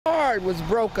heart was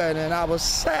broken and I was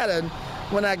saddened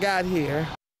when I got here.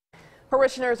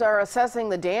 Parishioners are assessing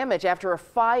the damage after a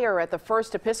fire at the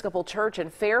First Episcopal Church in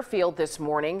Fairfield this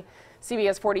morning.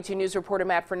 CBS 42 News reporter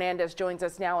Matt Fernandez joins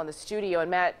us now in the studio. And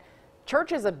Matt,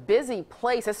 church is a busy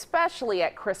place, especially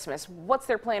at Christmas. What's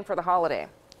their plan for the holiday?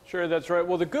 Sure, that's right.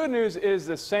 Well, the good news is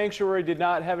the sanctuary did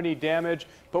not have any damage,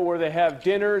 but where they have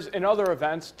dinners and other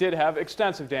events did have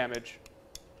extensive damage.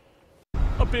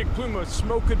 A big plume of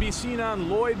smoke could be seen on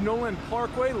Lloyd Nolan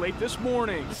Parkway late this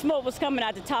morning. The smoke was coming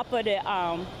out the top of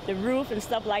the roof and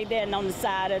stuff like that, and on the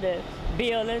side of the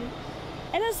building.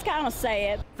 And it's kind of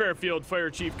sad. Fairfield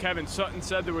Fire Chief Kevin Sutton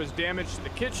said there was damage to the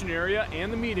kitchen area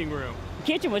and the meeting room. The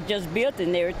kitchen was just built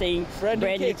and everything.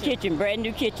 Brand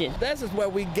new kitchen. This is where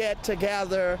we get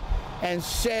together and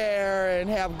share and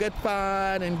have good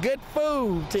fun and good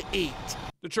food to eat.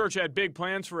 The church had big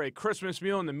plans for a Christmas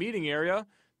meal in the meeting area.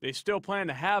 They still plan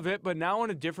to have it, but now in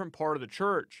a different part of the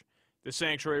church. The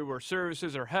sanctuary where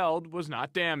services are held was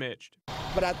not damaged.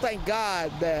 But I thank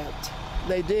God that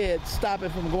they did stop it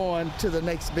from going to the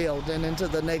next building and to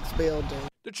the next building.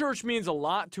 The church means a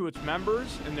lot to its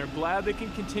members, and they're glad they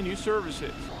can continue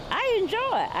services. I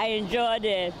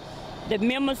enjoy the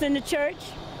members in the church.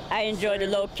 I enjoy the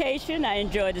location. I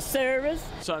enjoy the service.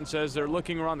 Sutton says they're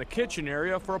looking around the kitchen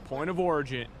area for a point of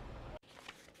origin.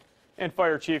 And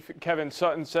Fire Chief Kevin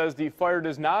Sutton says the fire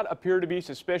does not appear to be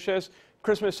suspicious.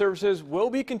 Christmas services will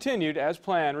be continued as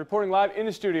planned. Reporting live in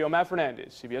the studio, Matt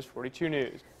Fernandez, CBS 42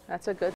 News. That's a good